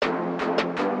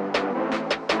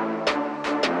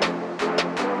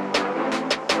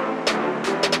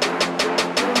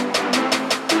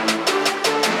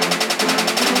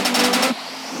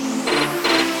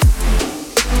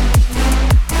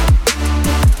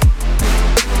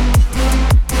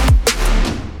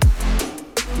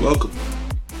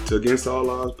to Against All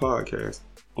Odds podcast.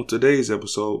 On today's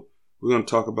episode, we're going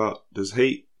to talk about, does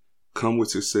hate come with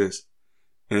success?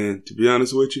 And to be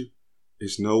honest with you,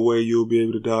 there's no way you'll be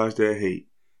able to dodge that hate.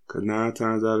 Because 9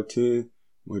 times out of 10,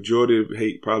 majority of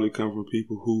hate probably come from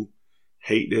people who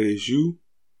hate that it's you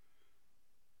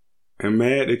and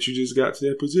mad that you just got to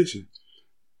that position.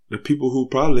 The people who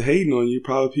probably hating on you,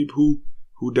 probably people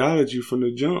who doubted you from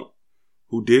the jump,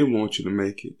 who didn't want you to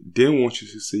make it, didn't want you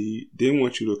to succeed, didn't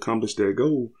want you to accomplish that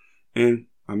goal. And,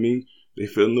 they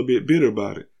feel a little bit bitter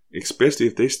about it, especially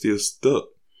if they still stuck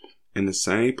in the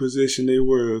same position they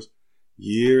were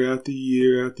year after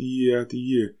year after year after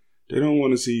year. They don't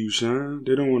want to see you shine.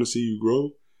 They don't want to see you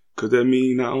grow, because that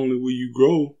means not only will you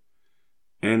grow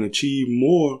and achieve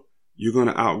more, you're going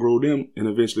to outgrow them and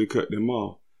eventually cut them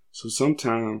off. So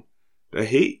sometimes the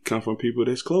hate comes from people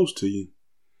that's close to you.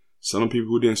 Some people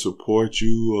who didn't support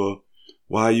you, or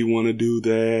why you want to do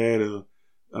that.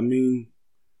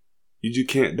 You just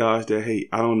can't dodge that hate.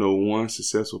 I don't know one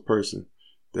successful person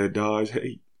that dodged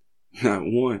hate. Not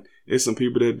one. There's some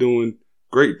people that doing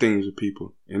great things with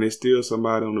people, and there's still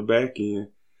somebody on the back end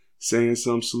saying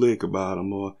something slick about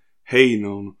them or hating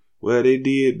on them. Well, they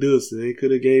did this, they could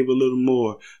have gave a little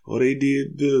more, or they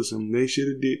did this, and they should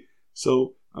have did.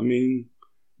 So, the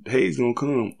hate's gonna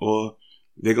come, or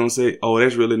they're gonna say, oh,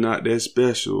 that's really not that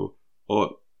special,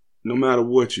 or no matter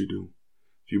what you do.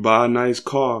 If you buy a nice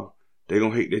car, they're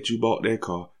gonna hate that you bought that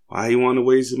car. Why you want to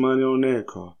waste your money on that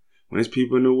car? When there's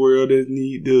people in the world that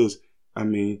need this.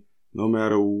 No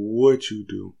matter what you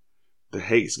do, the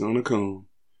hate's gonna come.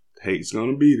 The hate's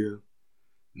gonna be there.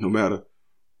 No matter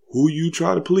who you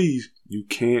try to please, you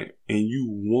can't and you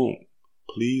won't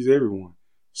please everyone.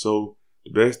 So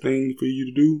the best thing for you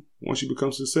to do once you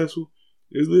become successful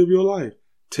is live your life.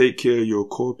 Take care of your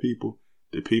core people,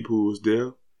 the people who was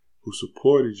there, who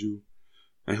supported you,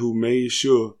 and who made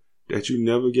sure that you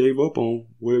never gave up on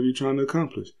whatever you're trying to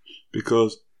accomplish.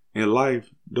 Because in life,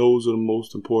 those are the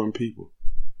most important people.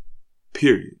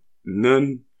 Period.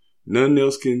 None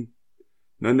else can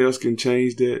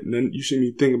change that. You shouldn't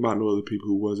be thinking about no other people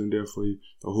who wasn't there for you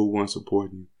or who weren't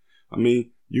supporting you.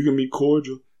 You can be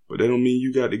cordial, but that don't mean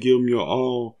you got to give them your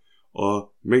all or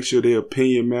make sure their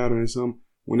opinion matter and something.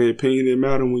 When their opinion didn't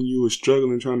matter when you were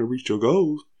struggling trying to reach your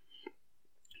goals.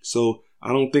 So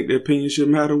I don't think their opinion should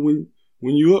matter when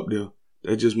you up there.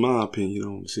 That's just my opinion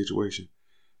on the situation.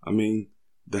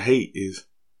 The hate is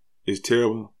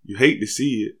terrible. You hate to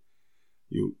see it.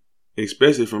 You,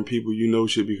 especially from people you know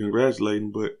should be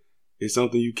congratulating, but it's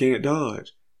something you can't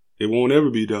dodge. It won't ever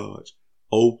be dodged.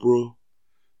 Oprah,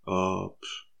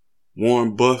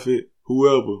 Warren Buffett,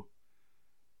 whoever,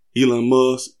 Elon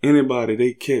Musk, anybody,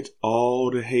 they catch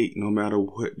all the hate no matter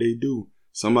what they do.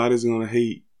 Somebody's going to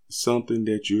hate something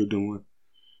that you're doing,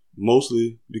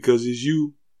 mostly because it's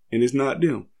you and it's not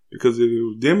them. Because if it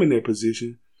was them in that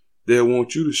position, they'll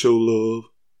want you to show love,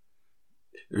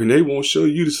 and they won't show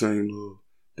you the same love.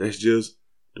 That's just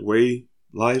the way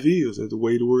life is. That's the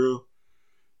way the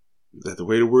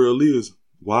world is.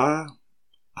 Why?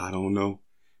 I don't know.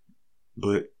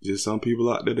 But just some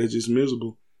people out there that's just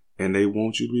miserable, and they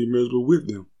want you to be miserable with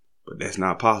them. But that's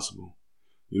not possible.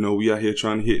 We out here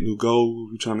trying to hit new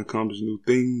goals. We're trying to accomplish new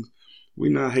things.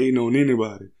 We're not hating on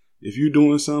anybody. If you're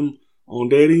doing something on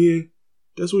that end,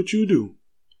 that's what you do.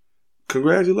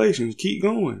 Congratulations. Keep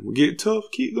going. We get tough.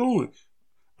 Keep going.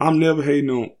 I'm never hating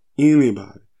on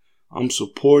anybody. I'm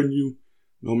supporting you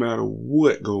no matter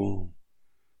what go on.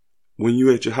 When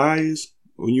you at your highest,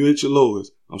 when you at your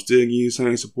lowest, I'm still giving you the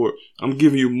same support. I'm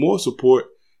giving you more support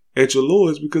at your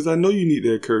lowest because I know you need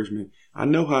that encouragement. I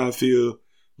know how I feel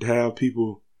to have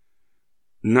people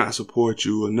not support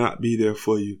you or not be there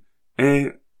for you.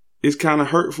 And it's kind of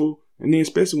hurtful. And then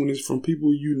especially when it's from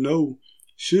people you know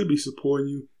should be supporting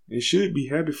you and should be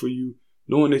happy for you,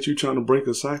 knowing that you're trying to break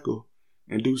a cycle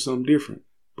and do something different.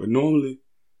 But normally,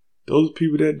 those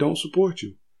people that don't support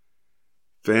you,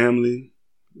 family,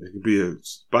 it could be a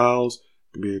spouse,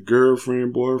 it could be a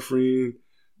girlfriend, boyfriend,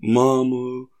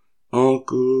 mama,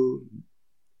 uncle,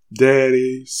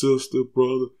 daddy, sister,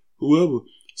 brother, whoever.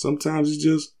 Sometimes it's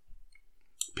just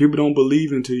people don't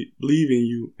believe in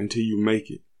you until you make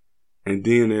it. And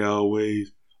then they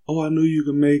always, oh, I knew you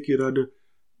could make it.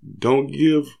 Don't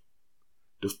give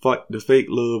the fake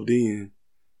love then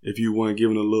if you weren't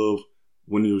giving the love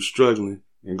when you were struggling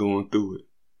and going through it.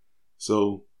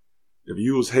 So if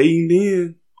you was hating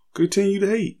then, continue to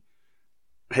hate.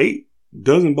 Hate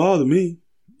doesn't bother me.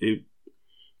 If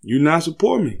you not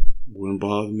support me, it wouldn't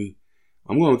bother me.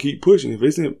 I'm going to keep pushing. If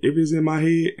it's in my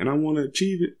head and I want to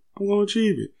achieve it, I'm going to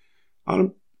achieve it.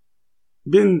 I've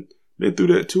been through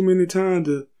that too many times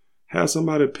to have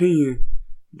somebody's opinion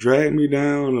drag me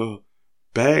down or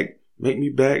make me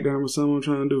back down with something I'm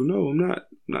trying to do. No, I'm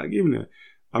not giving that.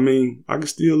 I mean, I can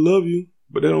still love you,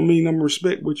 but that don't mean I'm gonna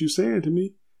respect what you're saying to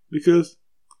me because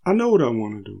I know what I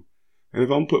want to do. And if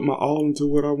I'm putting my all into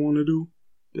what I want to do,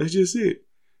 that's just it.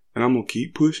 And I'm going to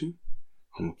keep pushing.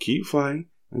 I'm going to keep fighting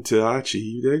until I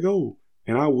achieve that goal.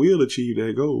 And I will achieve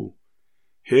that goal.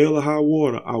 Hell or high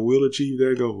water, I will achieve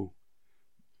that goal.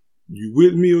 You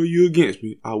with me or you against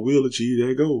me, I will achieve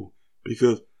that goal.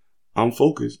 Because I'm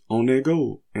focused on that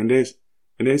goal. And that's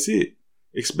it.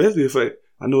 Especially if I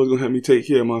know it's going to help me take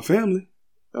care of my family.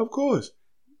 Of course.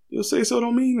 You'll say so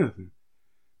don't mean nothing.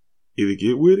 Either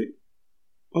get with it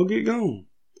or get gone.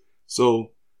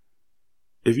 So,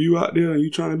 if you out there and you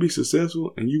trying to be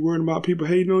successful and you worried about people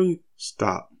hating on you,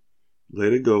 stop.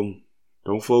 Let it go.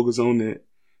 Don't focus on that.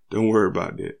 Don't worry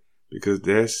about that. Because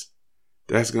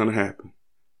that's going to happen.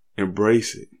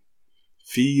 Embrace it.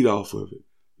 Feed off of it.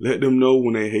 Let them know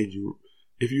when they hate you.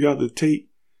 If you have to take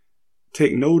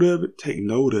note of it, take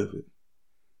note of it.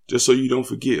 Just so you don't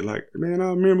forget. Like, man, I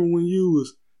remember when you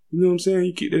was, you know what I'm saying?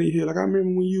 You keep that in your head. Like, I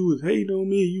remember when you was hating on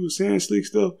me, you was saying slick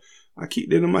stuff. I keep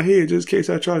that in my head just in case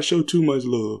I try to show too much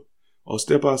love or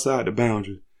step outside the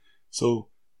boundary. So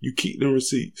you keep them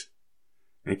receipts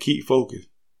and keep focused.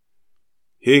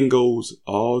 Hitting goals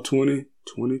all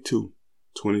 2022,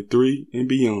 23 and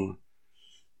beyond.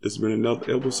 This has been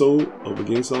another episode of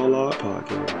Against All Odds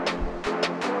Podcast.